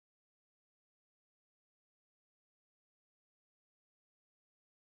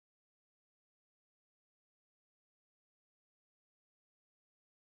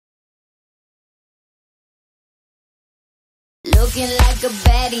Looking like a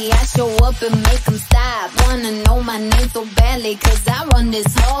baddie, I show up and make them stop. Wanna know my name so badly, cause I run this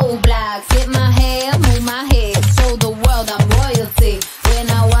whole block. Flip my hair, move my head, show the world I'm royalty. When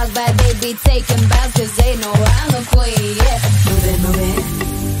I walk by, they be taking bows, cause they know I'm the queen, yeah. Move it, move it,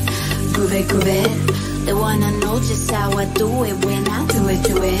 groove it, groove it. They wanna know just how I do it when I do it,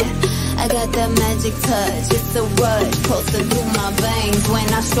 do it. I got that magic touch, it's a rush, pulsing through my veins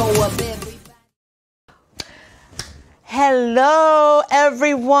when I show up. Hello,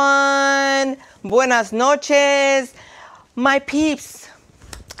 everyone. Buenas noches. My peeps.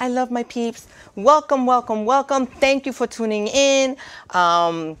 I love my peeps. Welcome, welcome, welcome. Thank you for tuning in.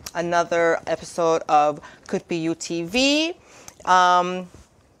 Another episode of Could Be You TV.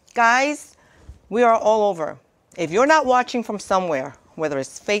 Guys, we are all over. If you're not watching from somewhere, whether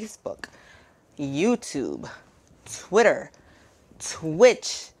it's Facebook, YouTube, Twitter,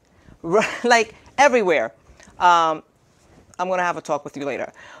 Twitch, like everywhere, I'm going to have a talk with you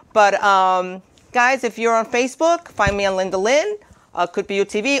later. But guys, if you're on Facebook, find me on Linda Lynn, Could Be You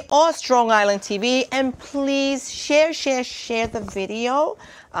TV, or Strong Island TV. And please share the video.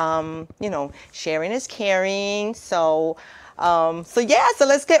 You know, sharing is caring. So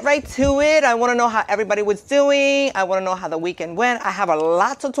let's get right to it. I want to know how everybody was doing. I want to know how the weekend went. I have a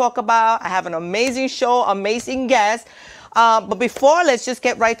lot to talk about. I have an amazing show, amazing guests. But before, let's just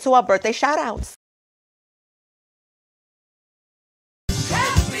get right to our birthday shout outs.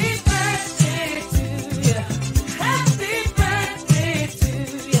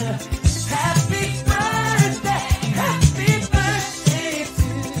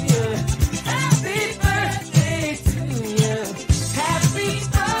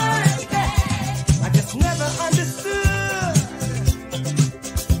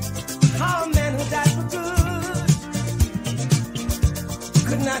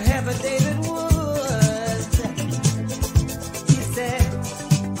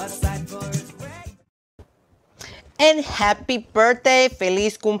 And happy birthday,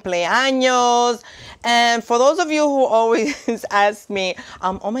 feliz cumpleaños. And for those of you who always ask me,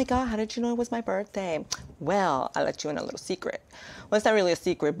 oh my God, how did you know it was my birthday? Well, I'll let you in a little secret. Well, it's not really a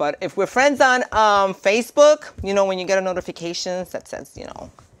secret, but if we're friends on Facebook, you know, when you get a notification that says, you know,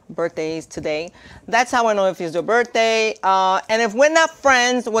 birthdays today, that's how I know if it's your birthday. And if we're not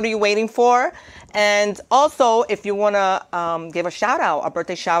friends, what are you waiting for? And also, if you want to give a shout out, a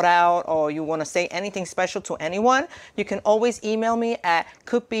birthday shout out, or you want to say anything special to anyone, you can always email me at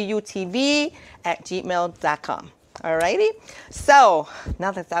couldbeyoutv@gmail.com. Alrighty? So,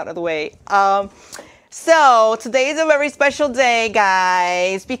 now that's out of the way. So, today is a very special day,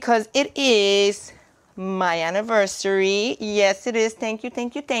 guys, because it is my anniversary. Yes, it is. Thank you,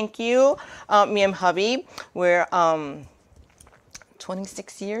 thank you, thank you. Me and hubby, we're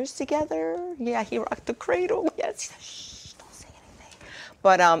 26 years together. Yeah, he rocked the cradle. Yes. Shh, don't say anything.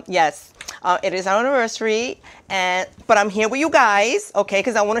 But yes, it is our anniversary, but I'm here with you guys, okay?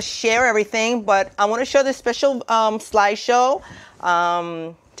 Because I want to share everything, but I want to show this special slideshow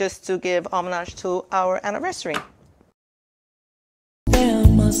just to give homage to our anniversary. There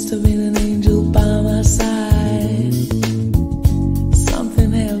must have been an angel by my side.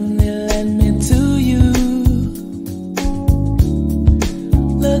 Something heavenly led me to you.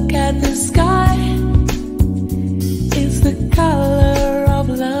 Look at the sky. It's the color of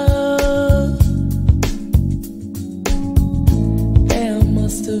love. There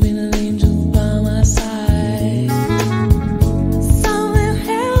must have been an angel by my side. Something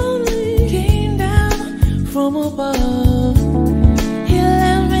heavenly came down from above.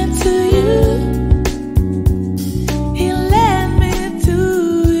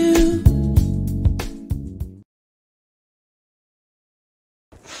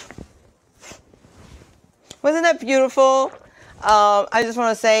 Wasn't that beautiful? I just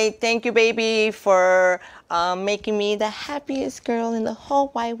want to say thank you, baby, for making me the happiest girl in the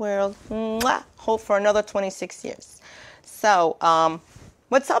whole wide world. Mwah! Hope for another 26 years. So,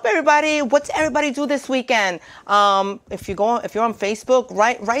 what's up, everybody? What's everybody do this weekend? If you're on Facebook,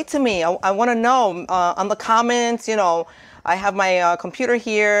 write to me. I want to know on the comments. You know, I have my computer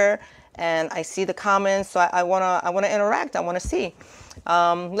here, and I see the comments. So I wanna interact. I wanna see.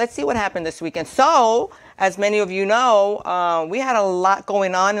 Let's see what happened this weekend. So, as many of you know, we had a lot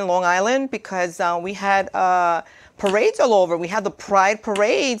going on in Long Island because we had parades all over. We had the Pride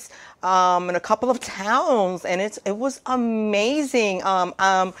parades in a couple of towns, and it was amazing.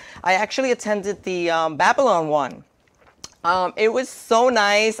 I actually attended the Babylon one. It was so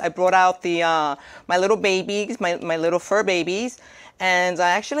nice. I brought out the my little babies, my little fur babies, and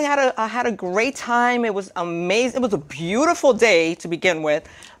I actually had a great time. It was amazing. It was a beautiful day to begin with.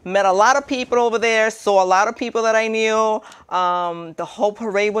 Met a lot of people over there. Saw a lot of people that I knew. The whole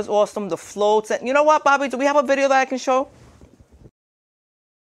parade was awesome. The floats. And you know what, Bobby? Do we have a video that I can show?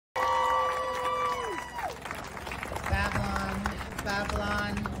 Babylon,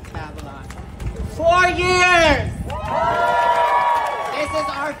 Babylon, Babylon. 4 years! This is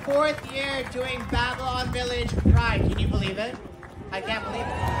our 4th year doing Babylon Village Pride. Can you believe it? I can't believe it.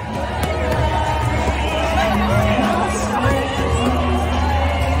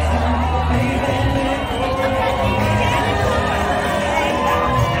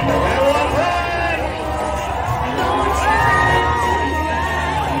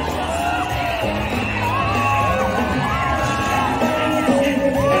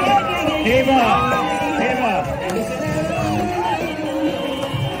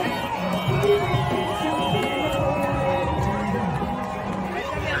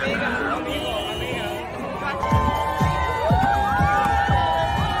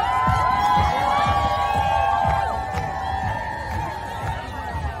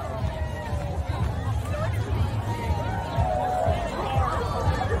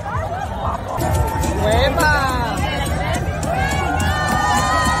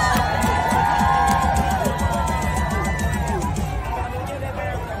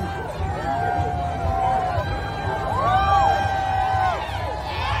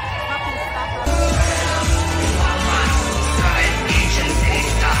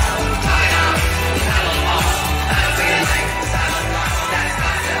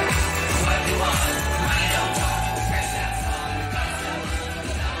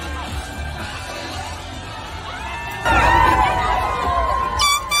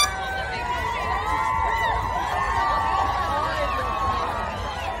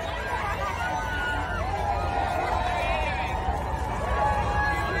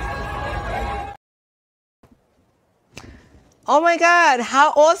 Oh my God,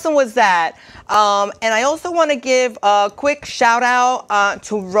 how awesome was that? And I also want to give a quick shout out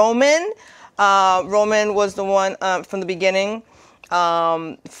to Roman. Roman was the one from the beginning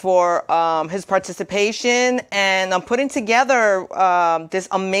for his participation and putting together this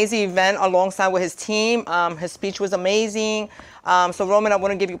amazing event alongside with his team. His speech was amazing. So Roman, I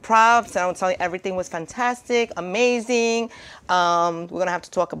want to give you props. I want to tell you everything was fantastic, amazing. We're going to have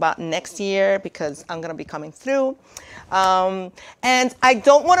to talk about next year because I'm going to be coming through. And I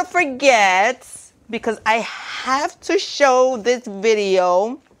don't want to forget, because I have to show this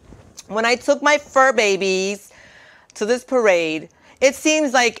video, when I took my fur babies to this parade. It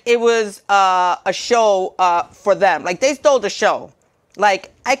seems like it was a show for them. Like, they stole the show.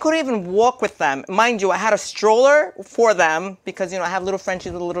 Like, I couldn't even walk with them. Mind you, I had a stroller for them because, you know, I have little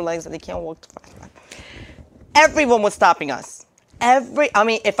Frenchies with little legs and they can't walk too fast. Everyone was stopping us. I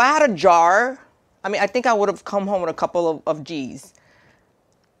mean, if I had a jar, I mean, I think I would have come home with a couple of G's.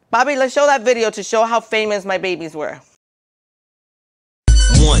 Bobby, let's show that video to show how famous my babies were.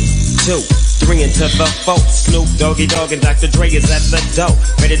 1, 2, 3 into the 4. Snoop Doggy Dogg and Dr. Dre is at the door,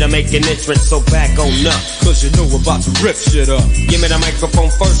 ready to make an entrance, so back on up, cause you know we're about to rip shit up. Give me the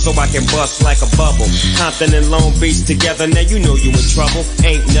microphone first so I can bust like a bubble. Compton and Long Beach together, now you know you in trouble.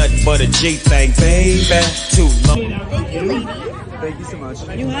 Ain't nothing but a G thing, baby. Too low. Thank you, lady. Thank you so much.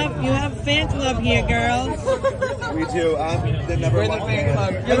 You have fan club here, girls. We do. I'm the number one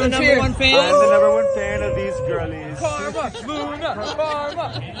fan. You're the number one fan? I'm the number one fan of these girlies. Karma, Luna,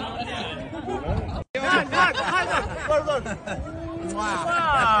 Karma. Look.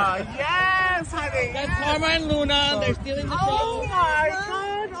 Wow. Yes, honey. That's Karma and Luna. They're stealing the show. Oh my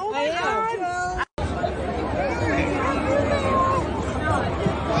God. Oh my God.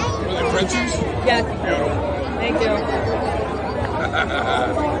 Were they Frenchies? Yes. Thank you.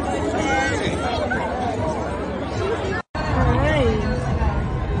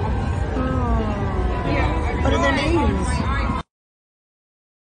 What are their names?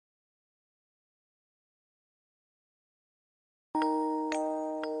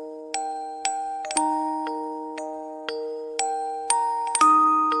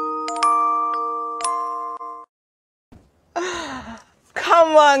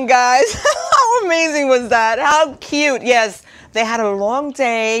 Come on, guys. How amazing was that? How cute. Yes, they had a long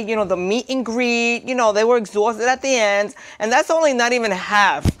day, you know, the meet and greet, you know, they were exhausted at the end. And that's only not even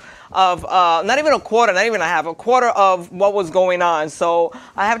half of, not even a quarter, not even a half, a quarter of what was going on. So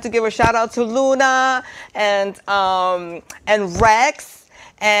I have to give a shout out to Luna and Rex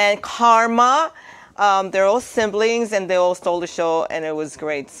and Karma. They're all siblings and they all stole the show and it was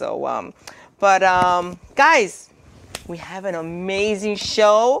great. So, guys, We have an amazing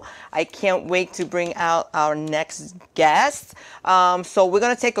show. I can't wait to bring out our next guest. So we're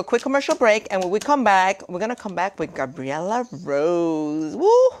going to take a quick commercial break, and when we come back, we're going to come back with Gabriella Rose.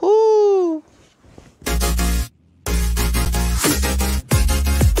 Woohoo!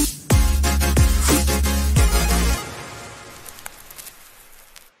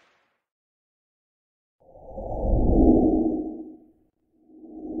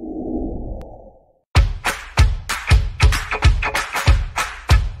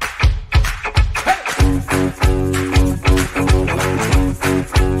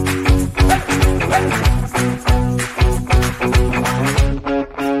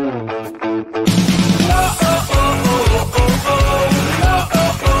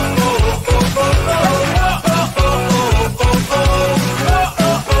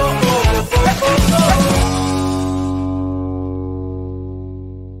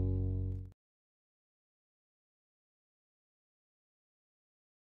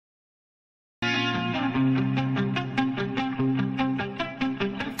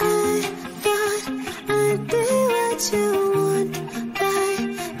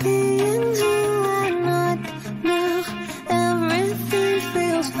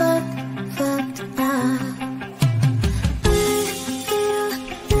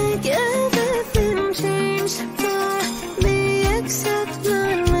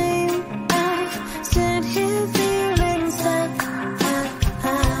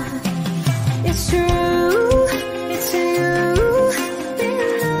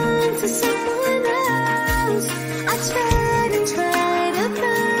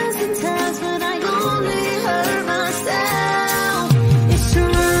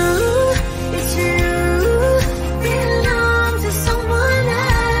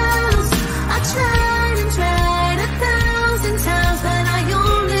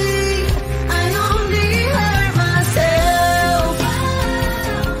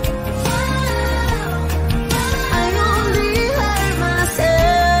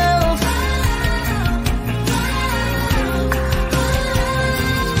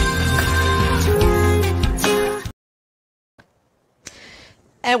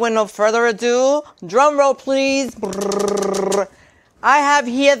 And with no further ado, drum roll please. Brrr. I have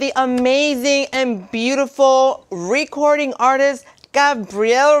here the amazing and beautiful recording artist,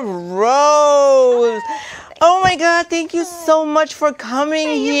 Gabrielle Rose. Oh my God, thank you so much for coming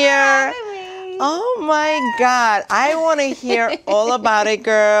here. Oh my God, I want to hear all about it,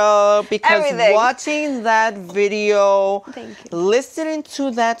 girl, because Everything. Watching that video, listening to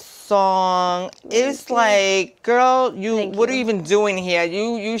that song, it's like, girl, what are you even doing here?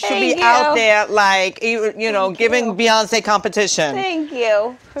 You should be out there, like, you know, giving Beyonce competition. Thank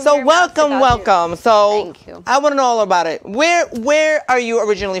you. So welcome. So Thank you. I want to know all about it. Where are you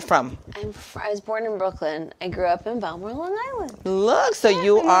originally from? I was born in Brooklyn. I grew up in Baltimore, Long Island. Look, so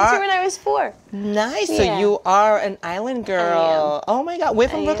you I moved are here when I was 4. nice. Yeah. So you are an island girl. Oh my God, we're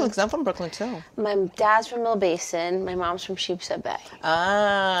from I Brooklyn. am. Because I'm from Brooklyn too. My dad's from Mill Basin. My mom's from Sheepshead Bay.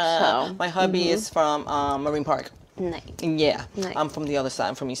 Ah, So, my hubby is from Marine Park. Nice. Yeah, Nice. I'm from the other side.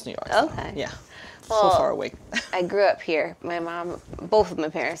 I'm from East New York. so, Okay. yeah, Well, so far away. I grew up here. My mom, both of my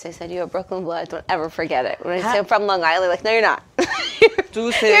parents, they said, "You have Brooklyn blood. Don't ever forget it." When I say I'm from Long Island, like, no, you're not.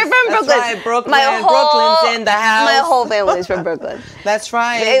 Deuces. You're from That's Brooklyn. right, Brooklyn's in the house. My whole family's from Brooklyn. That's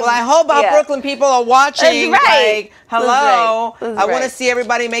right. Well, I hope our Yeah. Brooklyn people are watching. That's right. Like, hello. That's I want to right. see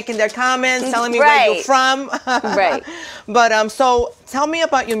everybody making their comments, telling me where you're Right. from. Right. But so tell me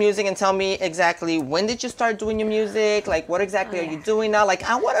about your music and tell me exactly when did you start doing your music? Like, what exactly are you doing now? Like,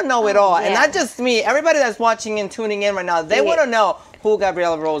 I want to know it all, and yeah. not just me. Everybody that's watching and tuning in right now, they want to know who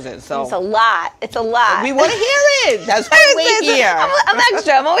Gabrielle Rose is. So It's a lot. It's a lot. we want to hear it. That's why we're here. I'm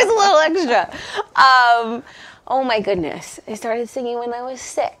extra. I'm always a little extra. Oh my goodness. I started singing when I was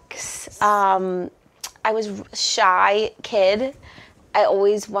 6. I was a shy kid. I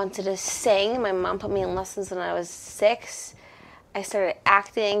always wanted to sing. My mom put me in lessons when I was 6. I started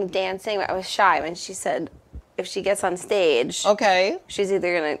acting, dancing, but I was shy. When she said, if she gets on stage, Okay. she's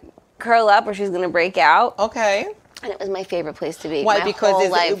either going to curl up or she's going to break out. Okay. And it was my favorite place to be. Why? My Because whole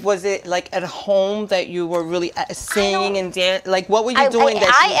life. was it like at home that you were really singing and dance? Like, what were you doing?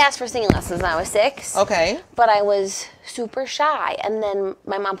 I asked for singing lessons when I was 6. Okay. But I was super shy, and then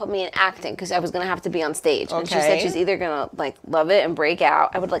my mom put me in acting because I was gonna have to be on stage. And she said Okay. she's either gonna like love it and break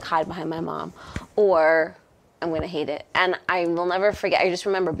out. I would like hide behind my mom, or I'm gonna hate it. And I will never forget. I just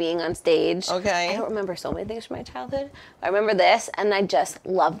remember being on stage. Okay. I don't remember so many things from my childhood. I remember this, and I just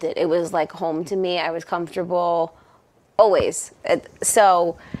loved it. It was like home to me. I was comfortable, always.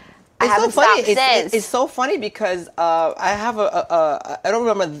 So I haven't stopped since. It's so funny because I have I don't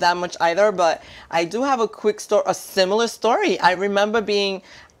remember that much either, but I do have a quick story, a similar story. I remember being,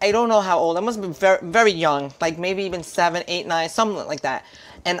 I don't know how old, I must have been very, very young, like maybe even 7, 8, 9, something like that.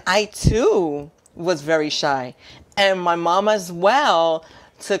 And I too was very shy. And my mom as well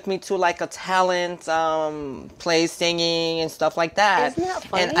took me to like a talent play, singing and stuff like that. Isn't that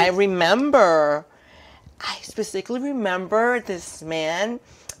funny? And I specifically remember this man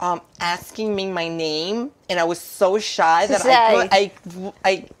asking me my name, and I was so shy that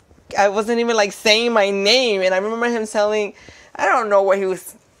I wasn't even like saying my name. And I remember him telling, I don't know what he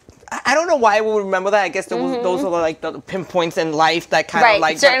was. I don't know why I would remember that. I guess those are like the pinpoints in life that kind of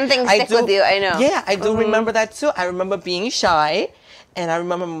like certain things stick with you. I know. Yeah, I do remember that too. I remember being shy, and I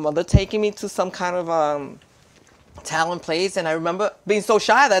remember my mother taking me to some kind of talent place, and I remember being so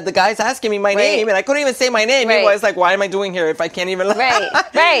shy that the guy's asking me my name, and I couldn't even say my name. He was like, "What am I doing here if I can't even?"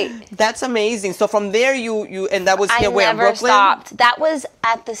 Right. That's amazing. So from there, you and that was here where in Brooklyn. I never stopped. That was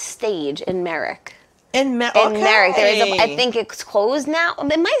at the Stage in Merrick. In Merrick, there is I think it's closed now.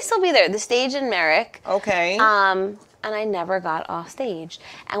 It might still be there. The Stage in Merrick. Okay. And I never got off stage.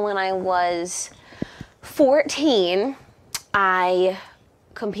 And when I was 14, I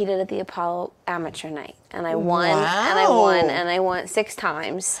competed at the Apollo Amateur Night, and I won, and I won, and I won 6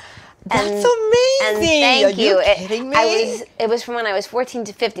 times. That's amazing. And thank you. Are you kidding me? It was from when I was 14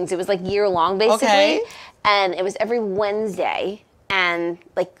 to 15, so it was like year long basically. Okay. And it was every Wednesday, and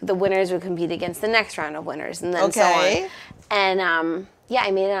like the winners would compete against the next round of winners, and then so on. And yeah,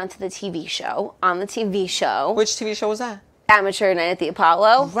 I made it onto the TV show. On the TV show. Which TV show was that? Amateur Night at the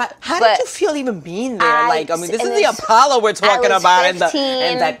Apollo. Right. How did you feel even being there? I mean, this is the Apollo we're talking about, and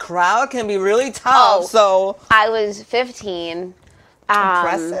that crowd can be really tough. So I was 15.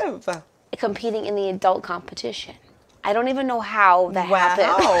 Impressive. Competing in the adult competition. I don't even know how that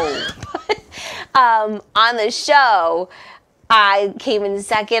happened. But, on the show, I came in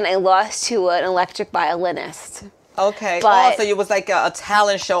second. I lost to an electric violinist. Okay. But so it was like a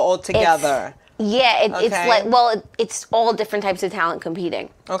talent show altogether. It's like, well, it's all different types of talent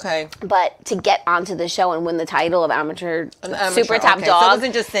competing. Okay. But to get onto the show and win the title of amateur super top dog. So it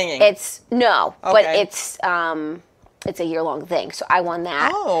wasn't just singing. But it's a year-long thing. So I won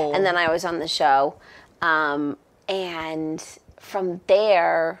that. Oh. And then I was on the show. And from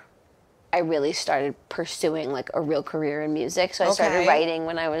there, I really started pursuing like a real career in music. So I started writing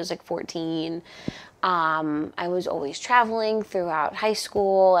when I was like 14. I was always traveling throughout high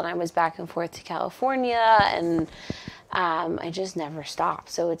school, and I was back and forth to California, and I just never stopped.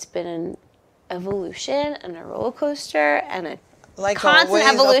 So it's been an evolution and a roller coaster and a constant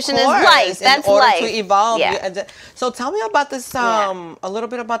evolution is life. That's life. To evolve. Yeah. So tell me about this, a little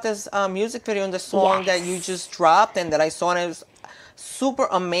bit about this music video and the song that you just dropped and that I saw, and it was super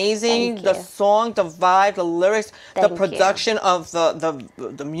amazing. The song, the vibe, the lyrics, the production of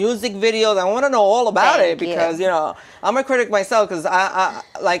the music videos. I want to know all about it because you know I'm a critic myself because I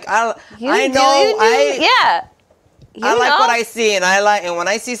like what I see, and when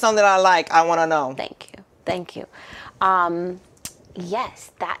I see something I like, I want to know. Thank you.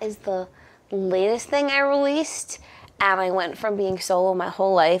 Yes, that is the latest thing I released. And I went from being solo my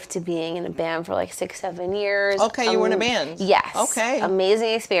whole life to being in a band for like 6, 7 years. Okay, you were in a band. Yes. Okay.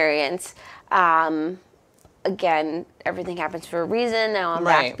 Amazing experience. Again, everything happens for a reason. Now I'm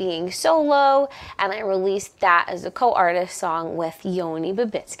back being solo. And I released that as a co-artist song with Yoni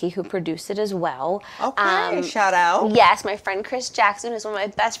Babitsky, who produced it as well. Okay, shout out. Yes, my friend Chris Jackson, who's one of my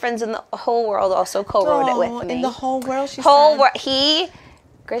best friends in the whole world, also co-wrote it with me. In the whole world, she said?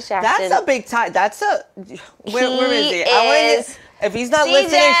 Chris Jackson. That's a big time. Where is he? If he's not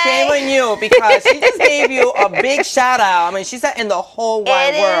listening, shame on you, because she just gave you a big shout out. I mean, she said in the whole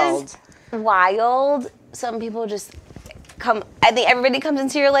wide world. It is wild. Some people just come. I think everybody comes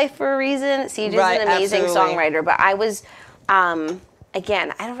into your life for a reason. CJ's an amazing songwriter, but I was,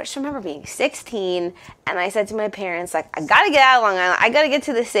 again, I just remember being 16, and I said to my parents, like, I gotta get out of Long Island. I gotta get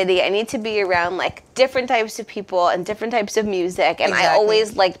to the city. I need to be around like different types of people and different types of music. And I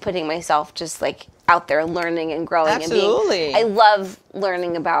always liked putting myself just like out there, learning and growing. Absolutely. And I love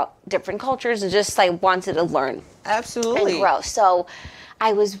learning about different cultures and just like wanted to learn. Absolutely. And grow. So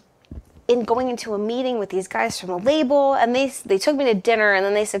I was going into a meeting with these guys from a label, and they took me to dinner, and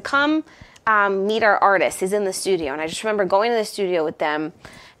then they said, come meet our artist. He's in the studio. And I just remember going to the studio with them.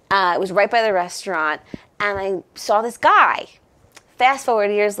 It was right by the restaurant, and I saw this guy. Fast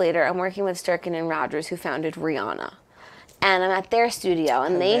forward years later, I'm working with Sturkin and Rogers, who founded Rihanna. And I'm at their studio,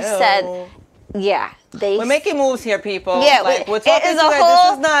 and they said, we're making moves here, people. Yeah, like, we're talking to this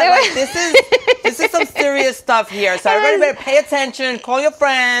is not like, this is some serious stuff. stuff here. So everybody better pay attention. Call your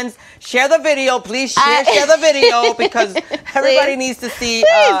friends. Share the video. Please share the video because everybody needs to see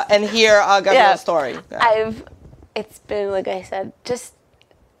and hear Gabrielle's story. Yeah. It's been, like I said, just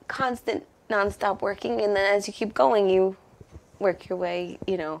constant, nonstop working. And then as you keep going, you work your way,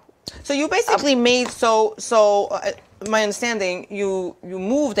 you know. So you basically made, my understanding, you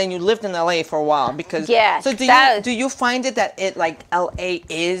moved and you lived in LA for a while because so do you find it that like LA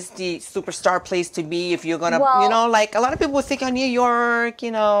is the superstar place to be if you're gonna you know, like a lot of people think on New York,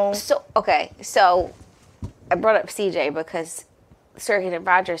 you know. So I brought up CJ because Sturgeon and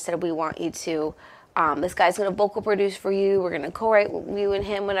Rogers said we want you to this guy's gonna vocal produce for you, we're gonna co-write with you and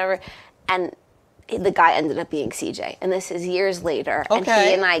him, whatever. And the guy ended up being CJ, and this is years later. And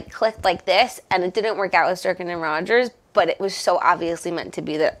he and I clicked like this, and it didn't work out with Sturgeon and Rogers, but it was so obviously meant to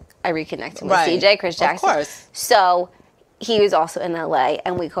be that I reconnected with CJ, Chris Jackson. Of course. So he was also in LA,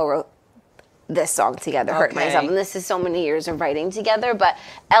 and we co-wrote this song together, Hurt Myself. And this is so many years of writing together, but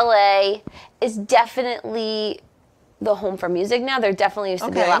LA is definitely the home for music now. There definitely used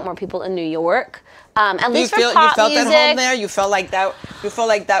to be a lot more people in New York. At least for pop music. You felt at home there? You felt like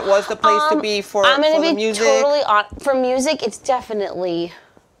that was the place to be for the music? I'm going to be totally honest. For music, it's definitely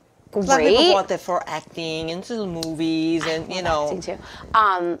great. A lot of people want that for acting, into the movies, and you know. Acting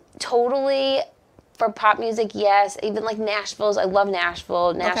too. Totally. For pop music, yes. Even like Nashville's, I love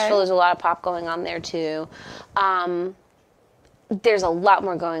Nashville. Nashville, there's a lot of pop going on there too. There's a lot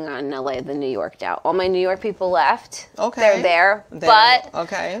more going on in LA than New York now. All my New York people left. They're there. But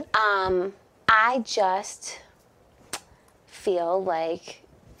I just feel like,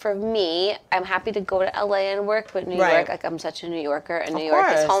 for me, I'm happy to go to LA and work, but New York, like I'm such a New Yorker, and New York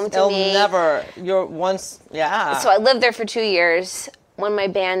is home to me. So I lived there for 2 years. When my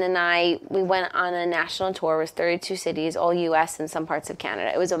band and we went on a national tour. It was 32 cities, all U.S. and some parts of Canada.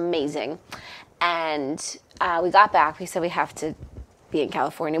 It was amazing. And we got back. We said we have to be in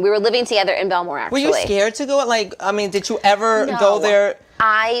California. We were living together in Belmore, actually. Were you scared to go? Like, I mean, did you ever go there?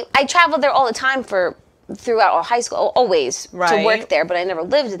 I traveled there all the time throughout all high school, always to work there, but I never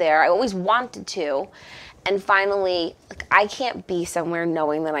lived there. I always wanted to. And finally, like, I can't be somewhere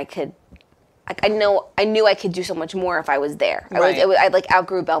knowing that I could. Like, I knew I could do so much more if I was there. I like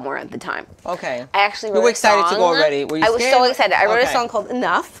outgrew Belmore at the time. Okay. I actually wrote You were excited to go already. Were you scared? I was so excited. I wrote a song called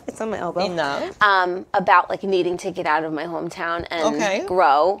Enough. It's on my elbow. Enough. About like needing to get out of my hometown and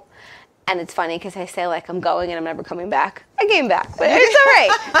grow. And it's funny because I say like I'm going and I'm never coming back. I came back, but it's all right.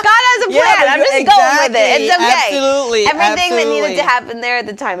 God has a plan. I'm just going with it. It's okay. Absolutely. Everything that needed to happen there at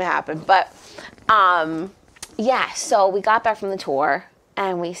the time happened. But so we got back from the tour.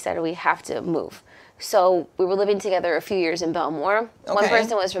 And we said we have to move. So we were living together a few years in Belmore. One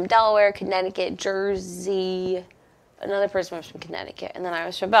person was from Delaware, Connecticut, Jersey. Another person was from Connecticut. And then I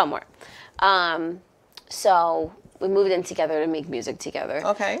was from Belmore. So we moved in together to make music together.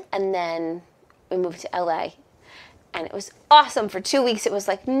 And then we moved to LA. And it was awesome. For 2 weeks, it was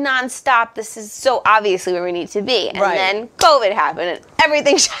like nonstop. This is so obviously where we need to be. And then COVID happened and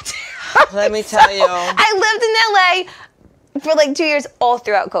everything shut down. Let me tell you. I lived in LA for like 2 years, all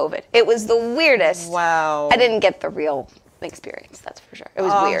throughout COVID. It was the weirdest. Wow. I didn't get the real experience, that's for sure. It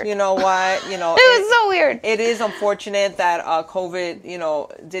was weird. You know what? You know, it was so weird. It is unfortunate that COVID, you know,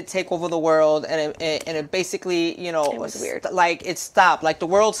 did take over the world, and it basically, you know, it was weird. Like it stopped. Like the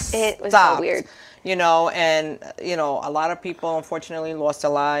world stopped. It was so weird. You know, and you know, a lot of people unfortunately lost their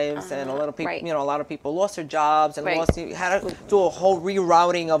lives, and a lot of people, you know, a lot of people lost their jobs and had to do a whole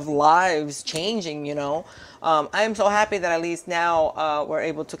rerouting of lives, changing. You know, I am so happy that at least now we're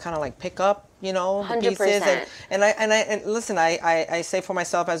able to kind of like pick up, you know, the 100%. pieces. And listen, I say for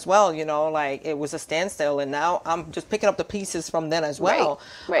myself as well, you know, like it was a standstill, and now I'm just picking up the pieces from then as well.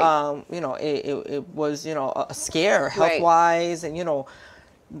 You know, it was, you know, a scare health wise, and you know,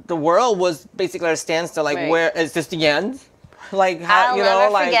 the world was basically at a standstill. Like, where is this the end? Like, how, you know,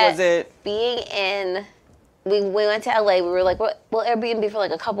 like, was it being in? We went to LA. We were like, we'll Airbnb for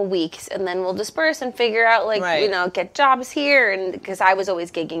like a couple weeks, and then we'll disperse and figure out, like, you know, get jobs here. And because I was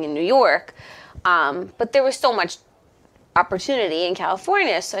always gigging in New York, but there was so much opportunity in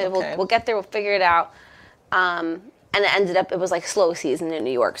California. So we'll get there. We'll figure it out. And it ended up, it was like slow season in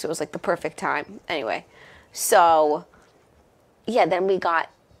New York, so it was like the perfect time. Anyway, so yeah, then we got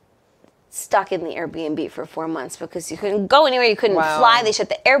stuck in the Airbnb for 4 months because you couldn't go anywhere, you couldn't fly, they shut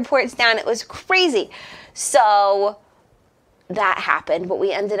the airports down, it was crazy. So that happened, but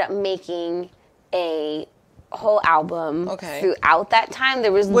we ended up making a whole album throughout that time.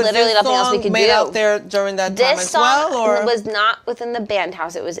 There was literally nothing else we could do. Out there during that time as well, or? This song was not within the band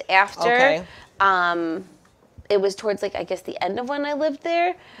house, it was after. It was towards, like, I guess the end of when I lived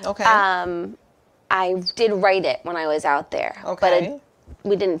there. I did write it when I was out there. Okay. But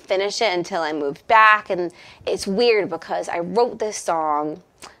we didn't finish it until I moved back. And it's weird because I wrote this song.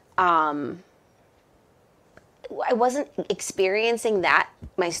 I wasn't experiencing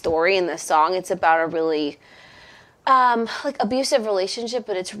my story in the song. It's about a really like abusive relationship,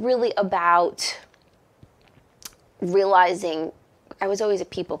 but it's really about realizing I was always a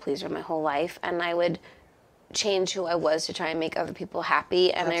people pleaser my whole life, and I would change who I was to try and make other people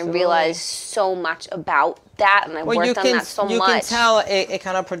happy, and Absolutely. I realized so much about that, and I worked on that so much. You can tell it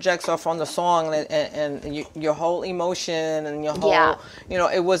kind of projects off on the song, and your whole emotion and your whole, you know,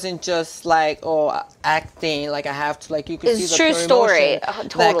 it wasn't just like, acting, like I have to, like you could see the true pure story, emotion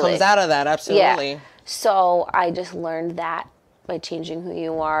totally. that comes out of that, absolutely. Yeah. So I just learned that by changing who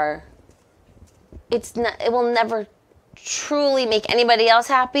you are, it will never truly make anybody else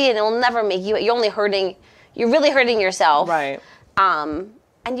happy, and it will never make you're really hurting yourself. Right.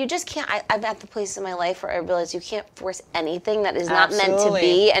 And you just can't, I'm at the place in my life where I realize you can't force anything that is not meant to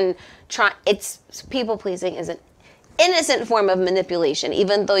be, and people pleasing is an innocent form of manipulation,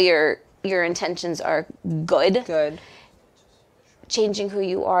 even though your intentions are good. Good. Changing who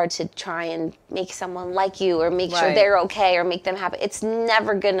you are to try and make someone like you, or make sure they're okay, or make them happy. It's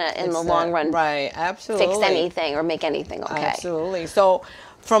never gonna, in the long run, absolutely, fix anything or make anything okay. Absolutely. So,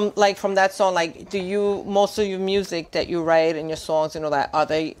 from that song, like, do you, most of your music that you write and your songs and all that, are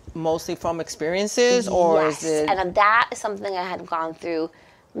they mostly from experiences, or yes. is it? And that is something I had gone through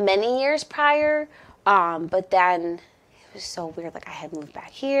many years prior, but then it was so weird. Like, I had moved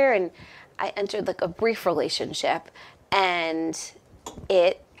back here, and I entered like a brief relationship, and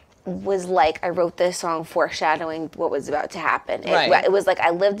it was like I wrote this song foreshadowing what was about to happen. It was like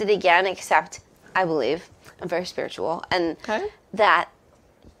I lived it again, except I believe I'm very spiritual, and that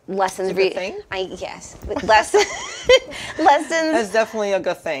lessons. It's a good thing? Yes, lessons. That's definitely a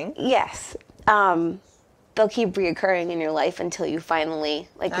good thing. Yes. They'll keep reoccurring in your life until you finally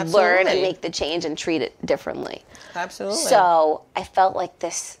learn and make the change and treat it differently. Absolutely. So I felt like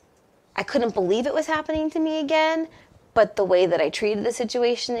this. I couldn't believe it was happening to me again. But the way that I treated the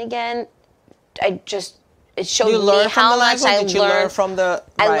situation again, it showed me how much I learned from the.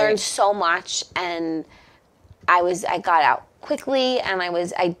 I learned so much, and I got out quickly, and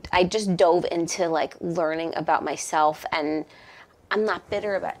I just dove into like learning about myself, and I'm not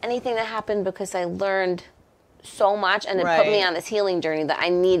bitter about anything that happened because I learned so much, and it put me on this healing journey that I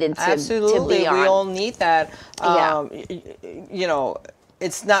needed to be on. We all need that. You know.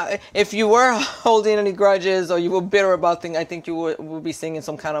 It's not, if you were holding any grudges or you were bitter about things, I think you would be singing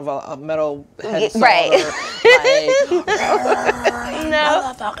some kind of a metal head song. Right.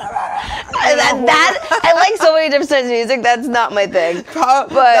 No. I like so many different types of music. That's not my thing. But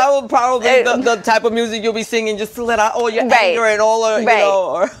that would probably be the type of music you'll be singing just to let out all your anger and all, you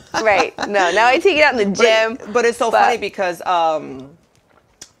know. Right. No, now I take it out in the gym. But it's so funny because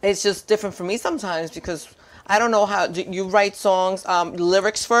it's just different for me sometimes, because I don't know how do you write songs,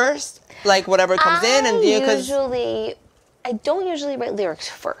 lyrics first, like whatever comes in, and I don't usually write lyrics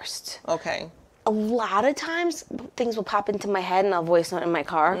first. Okay. A lot of times things will pop into my head and I'll voice note in my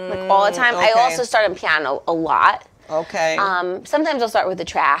car, like all the time. I also start on piano a lot. Okay. Sometimes I'll start with a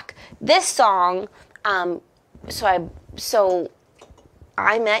track. This song, so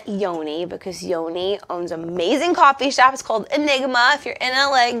I met Yoni because Yoni owns an amazing coffee shop. It's called Enigma. If you're in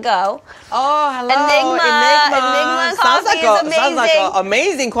LA, go. Oh, hello. Enigma coffee is amazing. Sounds like an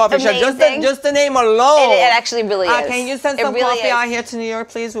amazing coffee shop. Just the name alone. It actually really is. Can you send some coffee out here to New York,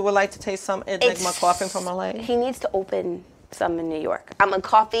 please? We would like to taste some Enigma coffee from LA. He needs to open some in New York. I'm a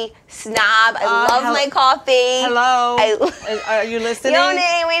coffee snob. I love my coffee. Hello. Are you listening?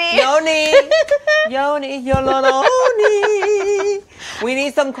 Yoni, we need Yoni, Yoni. We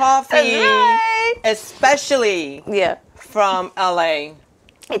need some coffee, especially from LA.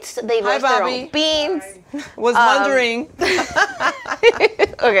 They roast their own beans. Was wondering.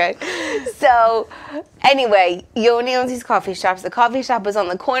 Okay. So, anyway, Yoni owns these coffee shops. The coffee shop was on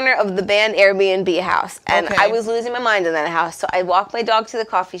the corner of the band Airbnb house. And I was losing my mind in that house. So I walked my dog to the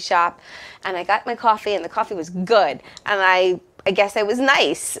coffee shop, and I got my coffee, and the coffee was good. And I guess I was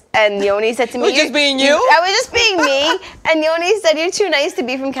nice. And Yoni said to me, "You're just being you?" I was just being me. And Yoni said, "You're too nice to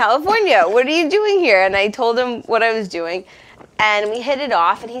be from California. What are you doing here?" And I told him what I was doing. And we hit it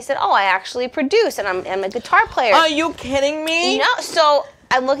off, and he said, "Oh, I actually produce, and I'm a guitar player." Are you kidding me? No. So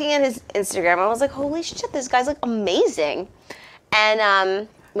I'm looking at his Instagram. I was like, "Holy shit, this guy's like amazing." And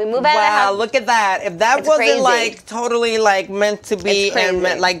we move out of the house. Wow, look at that. If that wasn't crazy. Like totally like meant to be, and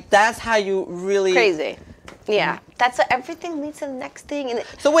that's how you really crazy. Yeah, That's what, everything leads to the next thing. And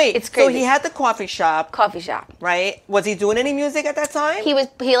So wait, it's crazy. so he had the coffee shop, Right? Was he doing any music at that time? He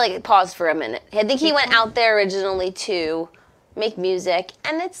like paused for a minute. I think he went out there originally to make music,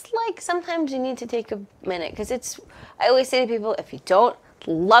 and it's like sometimes you need to take a minute because I always say to people, if you don't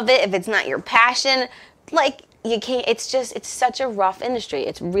love it, if it's not your passion, like you can't. It's such a rough industry.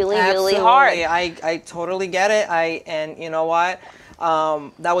 It's really really hard. I totally get it. And you know what?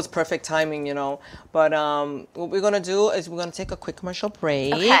 That was perfect timing, you know. But what we're gonna do is we're gonna take a quick commercial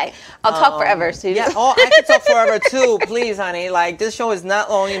break. Okay, I'll talk forever, Susan. Yeah. Oh, I can talk forever too. Please, honey. Like this show is not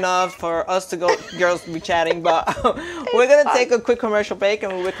long enough for us to go girls to be chatting. But we're gonna take a quick commercial break,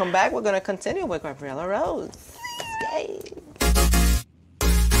 and when we come back, we're gonna continue with Gabrielle Rose. Yay.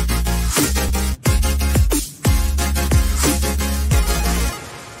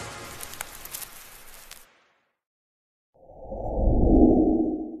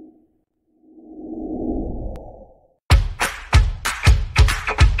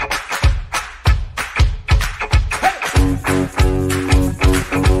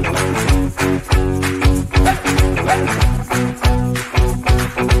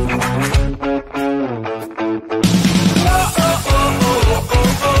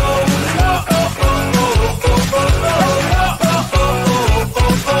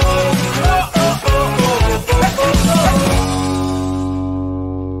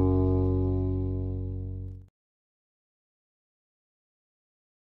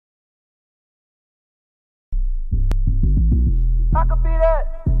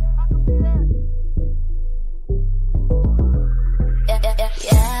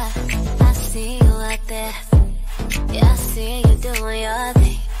 Yeah, I see you out there. Yeah, I see you doing your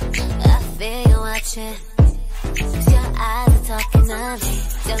thing. I feel you watching. 'Cause your eyes are talking to me.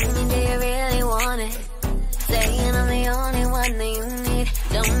 Tell me, do you really want it? Saying I'm the only one that you need.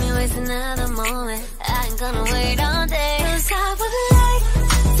 Don't be waste another moment. I ain't gonna wait all day. 'Cause I would like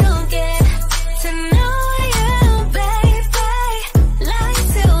to get to know you, baby. Like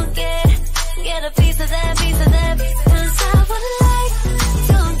to get a piece of that, piece of that. 'Cause I would like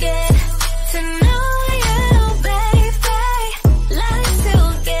to get to know you, baby. Like to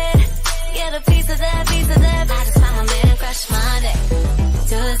get a piece of that, piece of that. I just found my man crush Monday,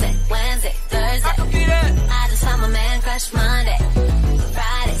 Tuesday, Wednesday, Thursday. I just found my man crush Monday,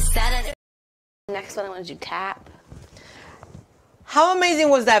 Friday, Saturday. Next one, I want to do tap. How amazing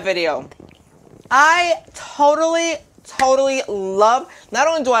was that video? I totally love, not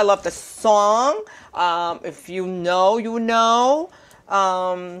only do I love the song, if you know, you know,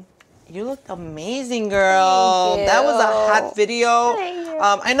 you looked amazing, girl. Thank you. That was a hot video. Thank you.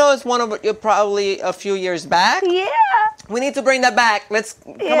 I know it's one of probably a few years back. Yeah. We need to bring that back.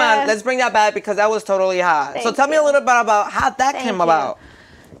 Come on, let's bring that back because that was totally hot. So Thank tell me a little bit about how that came you. about.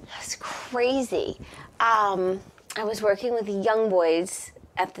 That's crazy. I was working with the Young Boys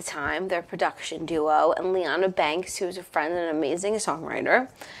at the time, their production duo, and Liana Banks, who was a friend and an amazing songwriter.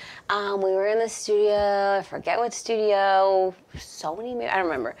 We were in the studio, I forget what studio, so many, I don't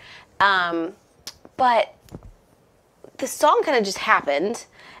remember. But the song kind of just happened.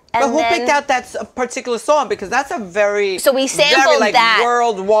 And But who picked out that particular song? Because that's a very, So we sampled very, like, that.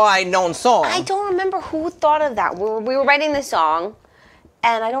 worldwide known song. I don't remember who thought of that. We were writing the song,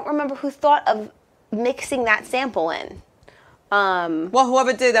 and I don't remember who thought of mixing that sample in. Well,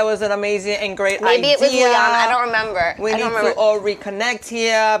 whoever did, that was an amazing and great idea. Maybe it was Leon. I don't remember. We need to all reconnect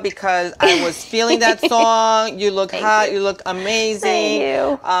here because I was feeling that song. You look hot. You look amazing. Thank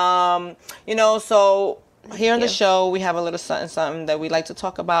you. You know, so here on the show, we have a little something that we like to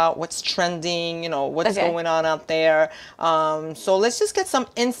talk about. What's trending? You know, what's going on out there. So let's just get some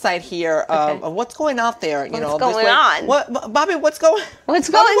insight here of what's going out there. You know, going on? What, Bobby? What's going? What's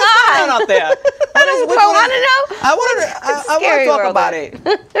going on out there? I want to know. I want to talk about it.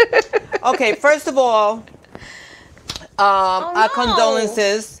 Okay, first of all, our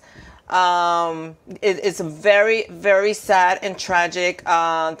condolences. It's very, very sad and tragic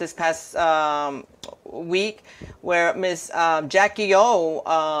this past week where Miss Jackie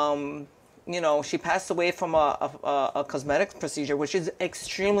O, you know, she passed away from a cosmetic procedure, which is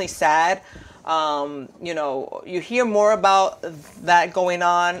extremely sad. You know, you hear more about that going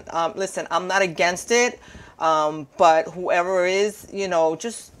on. Listen, I'm not against it. But whoever is, you know,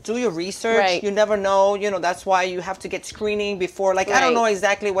 just do your research. Right. You never know. You know, that's why you have to get screening before. Like, I don't know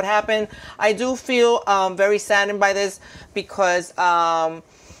exactly what happened. I do feel very saddened by this because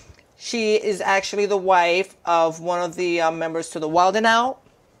she is actually the wife of one of the members to the Wild 'N Out.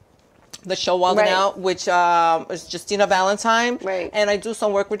 the show Wild 'N Out, which is Justina Valentine. Right. And I do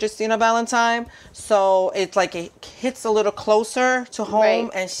some work with Justina Valentine. So it's like it hits a little closer to home. Right.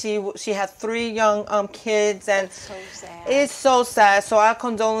 And she had 3 young kids. And That's so sad. it's so sad. So our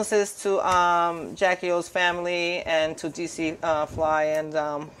condolences to Jackie O's family and to DC Fly.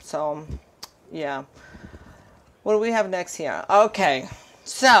 And so, yeah. What do we have next here? Okay.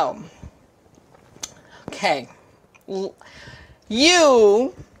 So, okay.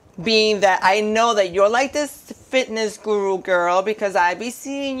 You, being that I know that you're like this fitness guru girl because I be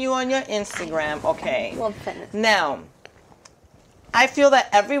seeing you on your Instagram. Okay. Love fitness. Now, I feel that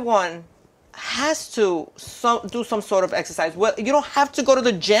everyone has to do some sort of exercise. Well, you don't have to go to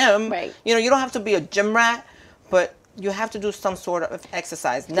the gym. Right. You know, you don't have to be a gym rat, but you have to do some sort of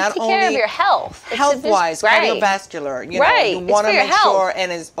exercise. Not Take only care of your health. health-wise, Right. cardiovascular. You Right. know, you It's want for to your make health. sure.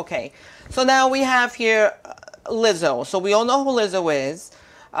 And is okay. So now we have here Lizzo. So we all know who Lizzo is.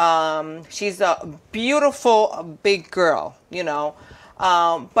 She's a beautiful big girl, you know.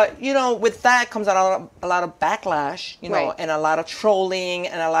 But you know, with that comes a lot of backlash, you know, Right. and a lot of trolling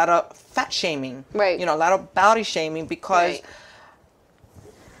and a lot of fat shaming, Right. You know, a lot of body shaming because Right.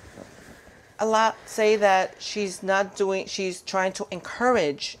 a lot say that she's trying to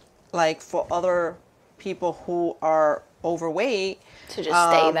encourage, like, for other people who are overweight To just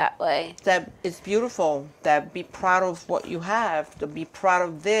stay that way. that it's beautiful, that be proud of what you have, to be proud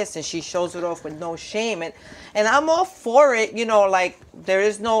of this, and she shows it off with no shame, and I'm all for it, you know, like there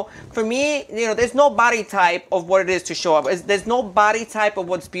is no, for me, you know, there's no body type of what it is to show up. There's no body type of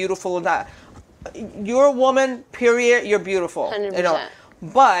what's beautiful or not. You're a woman, period, you're beautiful. 100%. You know,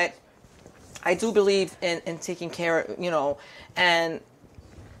 but I do believe in taking care, you know, and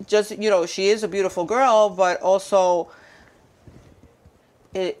just, you know, she is a beautiful girl, but also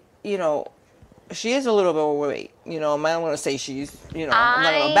you know, she is a little bit overweight. You know, I'm not going to say she's, you know, I'm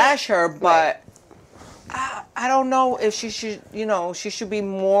not going to bash her, but I don't know if she should, you know, she should be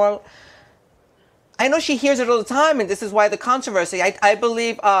more. I know she hears it all the time, and this is why the controversy. I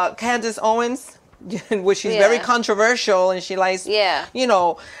believe Candace Owens, which she's very controversial, and she likes, you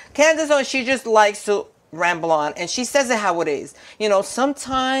know, Candace Owens, she just likes to ramble on, and she says it how it is. You know,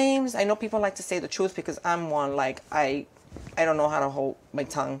 sometimes I know people like to say the truth because I'm one, like, I don't know how to hold my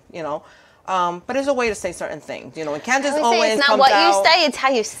tongue, you know. But there's a way to say certain things, you know. And Candace Owens it's not comes what out, you say, it's how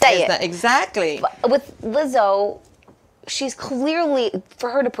you say it. Exactly. But with Lizzo, she's clearly, for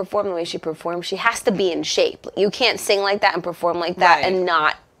her to perform the way she performs, she has to be in shape. You can't sing like that and perform like that and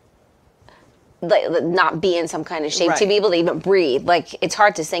not be in some kind of shape to be able to even breathe. Like, it's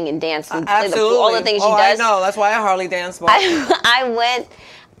hard to sing and dance and play all the things she does. I know. That's why I hardly dance. But I went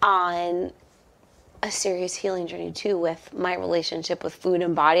on a serious healing journey too with my relationship with food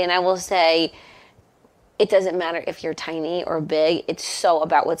and body, and I will say it doesn't matter if you're tiny or big. It's so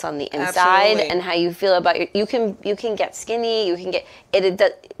about what's on the inside and how you feel about you can get skinny, you can get it.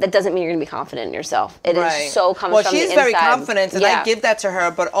 That doesn't mean you're gonna be confident in yourself. It is so comes from the inside. Well, she's very confident, and I give that to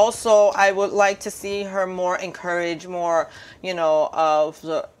her. But also, I would like to see her more encourage more, you know, of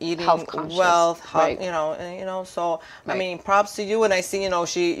the eating wealth, you know. So I mean, props to you. And I see, you know,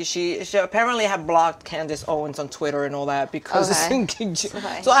 she apparently had blocked Candace Owens on Twitter and all that because.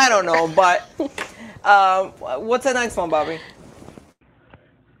 So I don't know, but. What's that next one, Bobby?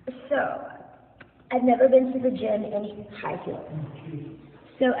 So, I've never been to the gym in high heels.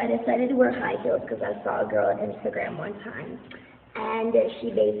 So I decided to wear high heels because I saw a girl on Instagram one time, and she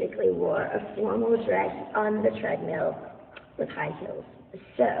basically wore a formal dress on the treadmill with high heels.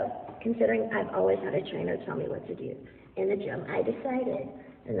 So, considering I've always had a trainer tell me what to do in the gym, I decided,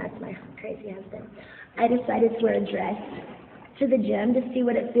 and that's my crazy husband, I decided to wear a dress to the gym to see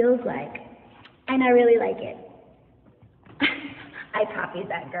what it feels like. And I really like it. I copied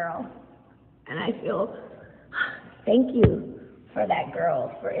that girl. And I feel, thank you for that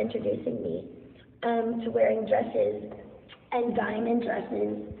girl for introducing me to wearing dresses and diamond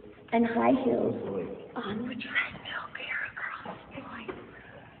dresses and high heels on the treadmill. Girl.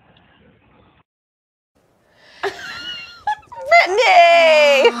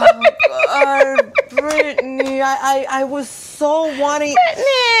 Brittany! Oh God, Brittany! I was so wanting. Brittany!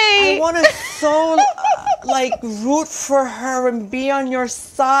 I want to so like root for her and be on your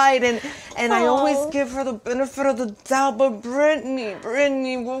side, and I always give her the benefit of the doubt. But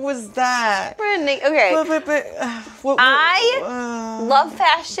Brittany, what was that? Brittany, okay. I love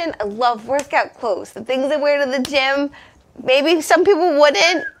fashion. I love workout clothes. The things I wear to the gym. Maybe some people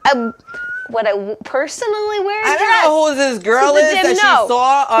wouldn't. Would I personally wear a I dress? don't know who this girl To the is gym, that no. she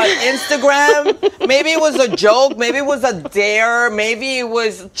saw on Instagram. Maybe it was a joke. Maybe it was a dare. Maybe it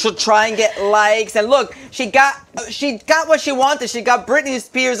was to try and get likes. And look, she got what she wanted. She got Britney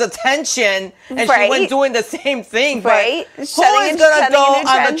Spears' attention, and she went doing the same thing. Right. But who is gonna go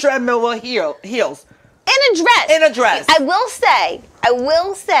on the treadmill with heels? In a dress. In a dress. I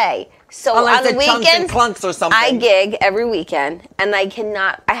will say. So Unless on the they're chunks and weekends, clunks or something. I gig every weekend, and I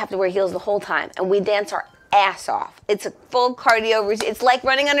have to wear heels the whole time, and we dance our ass off. It's a full cardio routine. It's like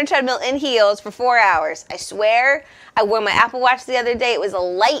running on a treadmill in heels for 4 hours. I swear. I wore my Apple Watch the other day. It was a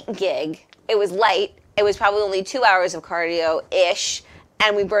light gig. It was light. It was probably only 2 hours of cardio-ish,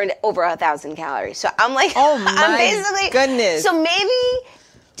 and we burned over 1,000 calories. So I'm like, oh my I'm basically, goodness. So maybe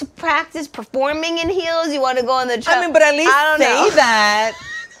to practice performing in heels, you want to go on the treadmill. I mean, but at least say know. that.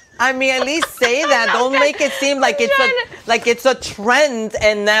 I mean, at least say that. Don't make it seem like it's a trend,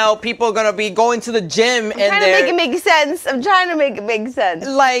 and now people are gonna be going to the gym. I'm trying to make it make sense. I'm trying to make it make sense.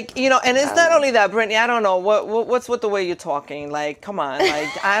 Like, you know, and it's not only that, Brittany. I don't know what's with the way you're talking. Like, come on. Like,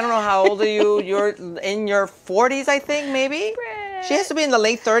 I don't know how old are you. You're in your 40s, I think, maybe. She has to be in the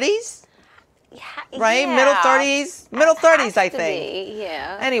late 30s. Yeah, right? Yeah. Middle 30s, I think.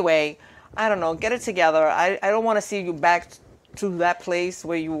 Yeah. Anyway, I don't know. Get it together. I don't want to see you back to that place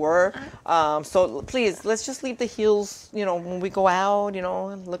where you were. So please, let's just leave the heels, you know, when we go out, you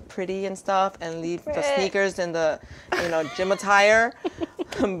know, look pretty and stuff, and leave the sneakers and the, you know, gym attire.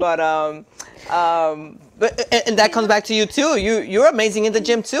 But and that comes back to you too. You're amazing in the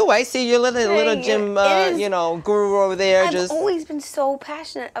gym too. I see your little gym, you know, guru over there. I've always been so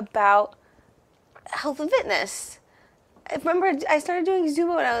passionate about health and fitness. I remember I started doing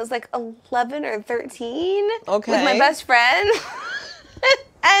Zumba when I was like 11 or 13 with my best friend.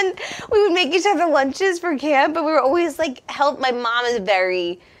 And we would make each other lunches for camp, but we were always like my mom is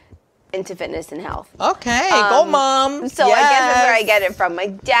very into fitness and health. Okay, go mom. So I guess that's where I get it from. My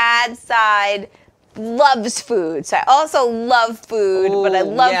dad's side loves food. So I also love food, but I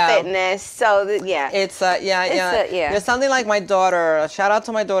love fitness. So it's You're something like my daughter. Shout out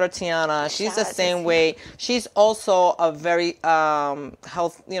to my daughter Tiana. She's the same way. She's also a very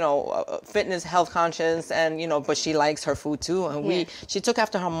health, you know, fitness, health conscious, and you know, but she likes her food too. And she took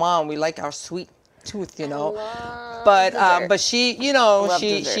after her mom. We like our sweet tooth, you know. But she, you know,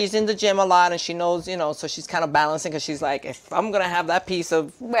 she's in the gym a lot, and she knows, you know, so she's kind of balancing, because she's like, if I'm gonna have that piece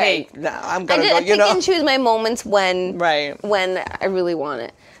of cake, I'm gonna go, you know. I pick and choose my moments when I really want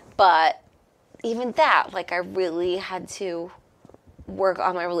it. But even that, like, I really had to work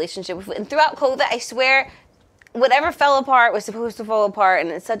on my relationship with food. And throughout COVID, I swear, whatever fell apart was supposed to fall apart, and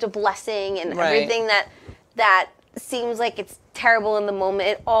it's such a blessing, and everything that seems like it's terrible in the moment,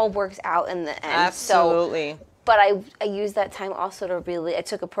 it all works out in the end. Absolutely. But I used that time also to really, I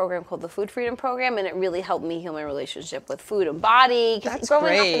took a program called the Food Freedom Program, and it really helped me heal my relationship with food and body. That's growing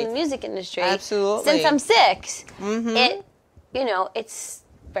great. up in the music industry, absolutely, since I'm 6, it, you know, it's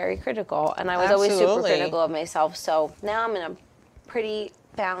very critical, and I was always super critical of myself. So now I'm in a pretty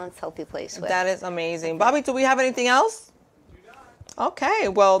balanced, healthy place with that is amazing. Bobby, do we have anything else? Okay,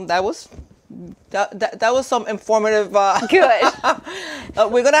 well, that was some informative. Good.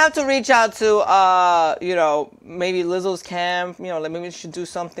 We're gonna have to reach out to you know, maybe Lizzo's camp. You know, like maybe we should do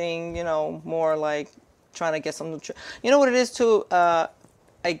something, you know, more like trying to get some you know what it is too.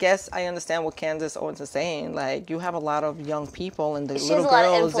 I guess I understand what Candace Owens is saying. Like, you have a lot of young people and the she little has a lot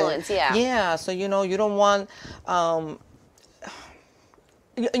girls. of influence, yeah. So you know, you don't want.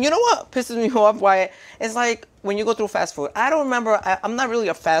 You know what pisses me off? Why it's like when you go through fast food. I don't remember. I'm not really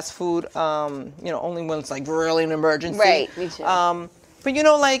a fast food. You know, only when it's like really an emergency. Right. Me too. But you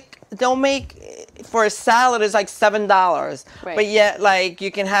know, like they'll make for a salad is like $7, right. But yet like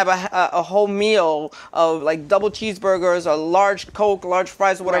you can have a whole meal of like double cheeseburgers or large Coke, large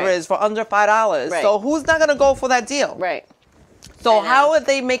fries, or whatever it is for under $5. Right. So who's not gonna go for that deal? Right. So how are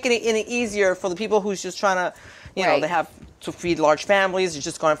they making it any easier for the people who's just trying to, you know, they have to feed large families, you're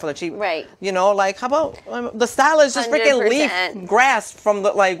just going for the cheap. Right. You know, like, how about the salad is just freaking leaf grass from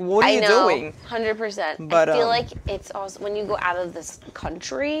the, like, what are you doing? 100%. But, I feel like it's also, when you go out of this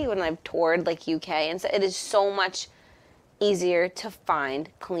country, when I've toured, like, UK, and so it is so much easier to find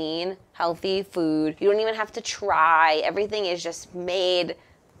clean, healthy food. You don't even have to try. Everything is just made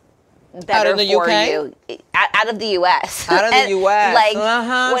better for you. Out of the U.S. Out of the U.S. Like,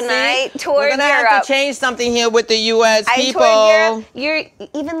 when I toured We're gonna Europe, have to change something here with the U.S. people. I toured Europe. You're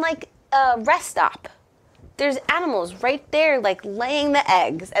even like a rest stop. there's animals right there, like laying the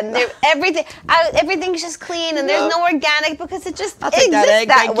eggs, and everything's just clean, and there's no organic because it just exists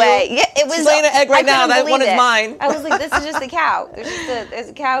that way. Yeah, it was. She's laying an egg right now. That one is mine. I was like, this is just a cow. There's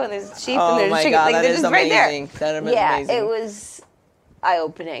a cow and there's sheep and there's chicken. God, like, they're just right there. That is amazing. It was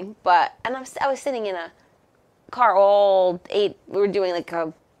eye-opening. I was sitting in a car we were doing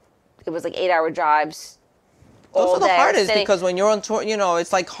it was like 8-hour drives. Those are the hardest because when you're on tour,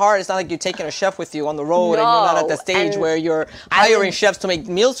 it's like hard. It's not like you're taking a chef with you on the road and you're not at the stage where you're hiring chefs to make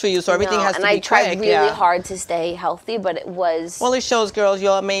meals for you. So everything has to be quick. And I tried really hard to stay healthy, but it was. Well, it shows, girls.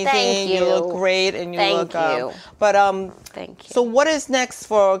 You're amazing. Thank you. You look great, and you look. Thank you. So what is next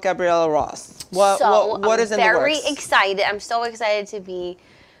for Gabrielle Ross? What is in the works? Very excited. I'm so excited to be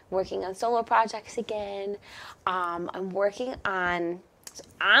working on solo projects again. I'm working on.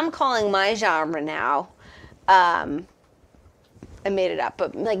 I'm calling my genre now. I made it up,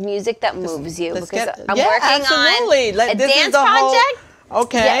 but like music that moves you. I'm working on a dance project.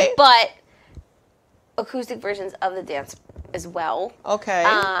 Okay. Yeah, but acoustic versions of the dance as well. Okay.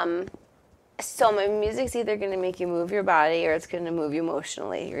 So my music's either going to make you move your body or it's going to move you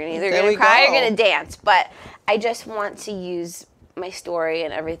emotionally. You're either going to cry or you're going to dance. But I just want to use my story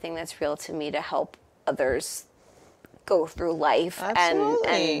and everything that's real to me to help others go through life and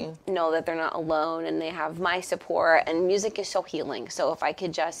know that they're not alone and they have my support, and music is so healing. So if I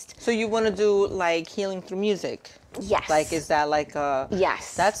could just... So you want to do like healing through music? Yes. Like, is that like a...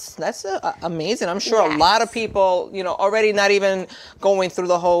 Yes. That's amazing. I'm sure a lot of people, already not even going through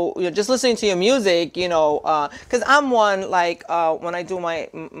the whole, just listening to your music, because I'm one, like, when I do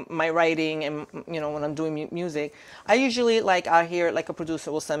my writing and, when I'm doing music, I usually, like, I hear, like, a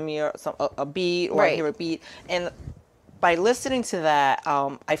producer will send me a beat, or I hear a beat, and by listening to that,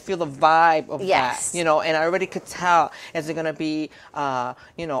 I feel the vibe of that, and I already could tell, is it going to be, a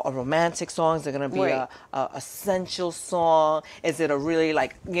romantic song? Is it going to be a sensual song? Is it a really,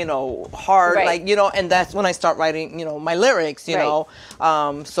 like, hard, like, and that's when I start writing, my lyrics,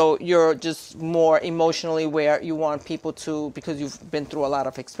 so you're just more emotionally where you want people to, because you've been through a lot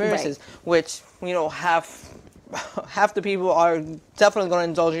of experiences, which, half the people are definitely going to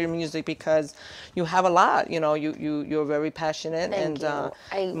indulge your music because you have a lot. You're a very passionate and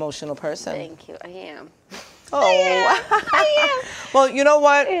emotional person. Thank you. I am. Oh, I am. Well, you know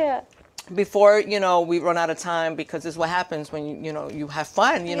what? Yeah. Before we run out of time, because this is what happens when you have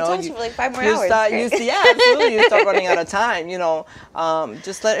fun. You talked for like 5 more hours. Absolutely. You start running out of time.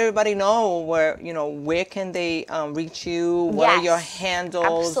 Just let everybody know where can they reach you? What are your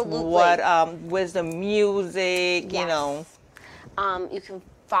handles? Absolutely. Where's the music? Yes. You can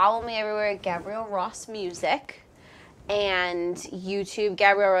follow me everywhere at Gabrielle Ross Music. And YouTube,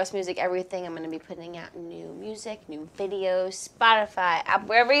 Gabrielle Ross Music, everything. I'm going to be putting out new music, new videos, Spotify, app,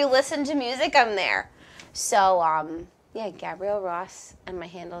 wherever you listen to music, I'm there. So, Gabrielle Ross, and my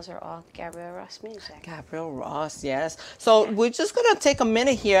handles are all Gabrielle Ross Music. Gabrielle Ross, yes. So we're just going to take a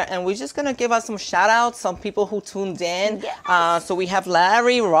minute here, and we're just going to give out some shout-outs, some people who tuned in. Yes. So we have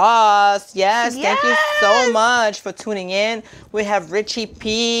Larry Ross. Yes, thank you so much for tuning in. We have Richie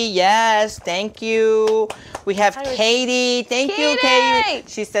P. Yes, thank you. We have Katie. Thank you, Katie.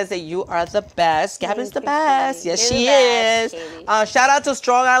 She says that you are the best. Gabby's the best. Yes, she is. Shout out to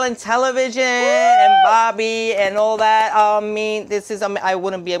Strong Island Television and Bobby and all that. I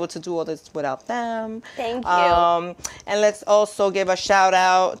wouldn't be able to do all this without them. Thank you. And let's also give a shout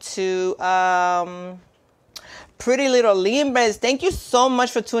out to Pretty Little Limbres. Thank you so much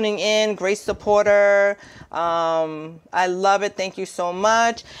for tuning in. Great supporter. I love it. Thank you so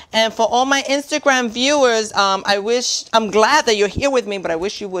much. And for all my Instagram viewers, I'm glad that you're here with me, but I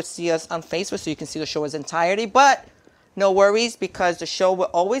wish you would see us on Facebook so you can see the show in its entirety. But no worries, because the show will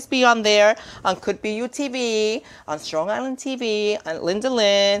always be on there, on Could Be You TV, on Strong Island TV, on Linda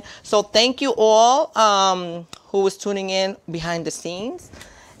Lynn. So thank you all who was tuning in behind the scenes.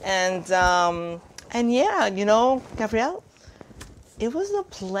 And yeah, Gabrielle, it was a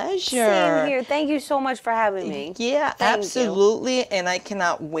pleasure. Same here. Thank you so much for having me. Yeah, absolutely. And I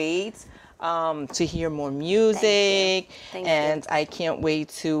cannot wait to hear more music. Thank and you. I can't wait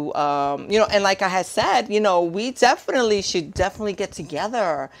to, and like I had said, we should definitely get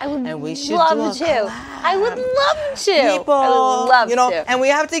together. I would and we should love do a to. collab. I would love to. People, I would love to. And we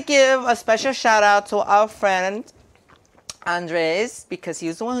have to give a special shout out to our friend Andres, because he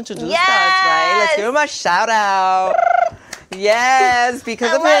was the one who introduced us, right? Let's give him a shout out. Yes,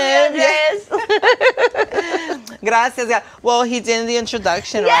 because of him. Gracias. Well, he did the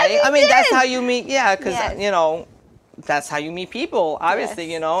introduction, right? He did. That's how you meet. Yeah, because, that's how you meet people, obviously,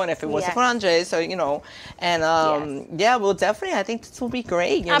 Yes. you know. And if it wasn't Yes. for Andre, so you know, and yeah, well, definitely, I think this will be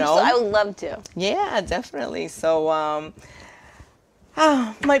great, you Absolutely, I know. would love to. Yeah, definitely. So,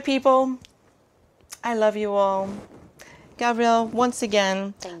 my people, I love you all. Gabrielle, once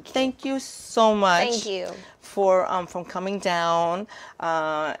again, Thank you. you so much. Thank you. For from coming down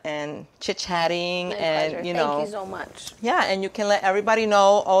and chit chatting My and pleasure. you know. Thank you so much. Yeah, and you can let everybody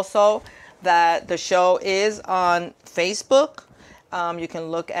know also that the show is on Facebook. You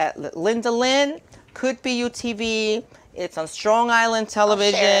can look at Linda Lynn, Could Be You TV. It's on Strong Island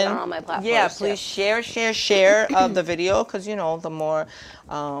Television. I'll share it on all my platforms. Yeah, please share of the video, because you know the more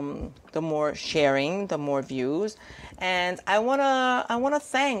sharing, the more views. And I wanna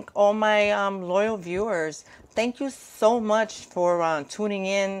thank all my loyal viewers. Thank you so much for tuning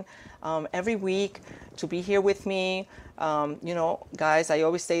in every week to be here with me. You know, guys, I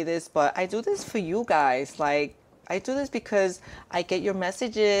always say this, but I do this for you guys. Like, I do this because I get your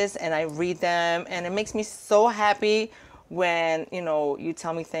messages and I read them, and it makes me so happy when, you know, you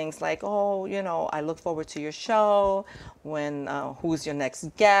tell me things like, oh, you know, I look forward to your show, when who's your next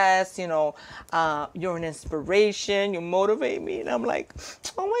guest, you know, you're an inspiration, you motivate me. And I'm like,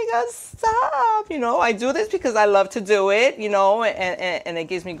 oh my God, stop. You know, I do this because I love to do it, you know, and it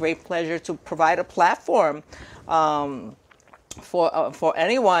gives me great pleasure to provide a platform for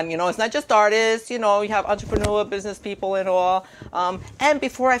anyone. You know, it's not just artists, you know, you have entrepreneur business people and all. And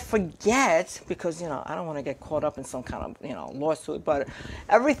before I forget, because, you know, I don't want to get caught up in some kind of, you know, lawsuit, but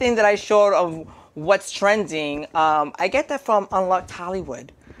everything that I showed of what's trending, I get that from Unlocked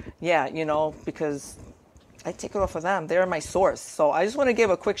Hollywood. Yeah, you know, because I take it off of them. They're my source. So I just want to give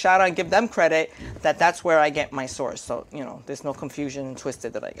a quick shout out and give them credit that that's where I get my source. So, you know, there's no confusion and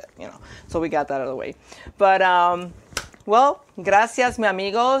twisted that I get, you know. So we got that out of the way. But, well, gracias, mi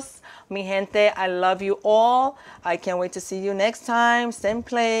amigos, mi gente. I love you all. I can't wait to see you next time, same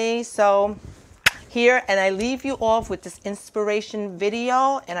place. So here, and I leave you off with this inspiration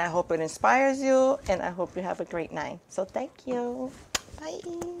video, and I hope it inspires you, and I hope you have a great night. So thank you. Bye.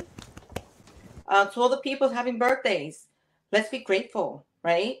 To all the people having birthdays, let's be grateful,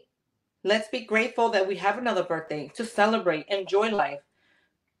 right? Let's be grateful that we have another birthday to celebrate, enjoy life.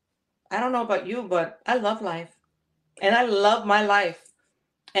 I don't know about you, but I love life. And I love my life.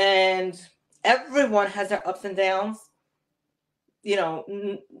 And everyone has their ups and downs. You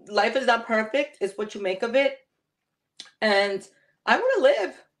know, life is not perfect. It's what you make of it. And I want to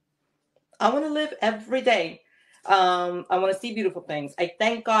live. I want to live every day. I want to see beautiful things. I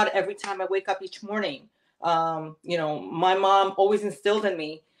thank God every time I wake up each morning. You know, my mom always instilled in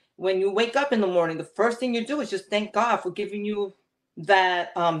me, when you wake up in the morning, the first thing you do is just thank God for giving you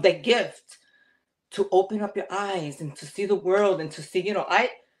that gift to open up your eyes and to see the world and to see, you know,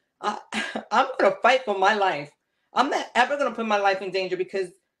 I'm going to fight for my life. I'm not ever going to put my life in danger because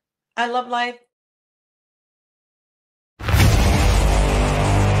I love life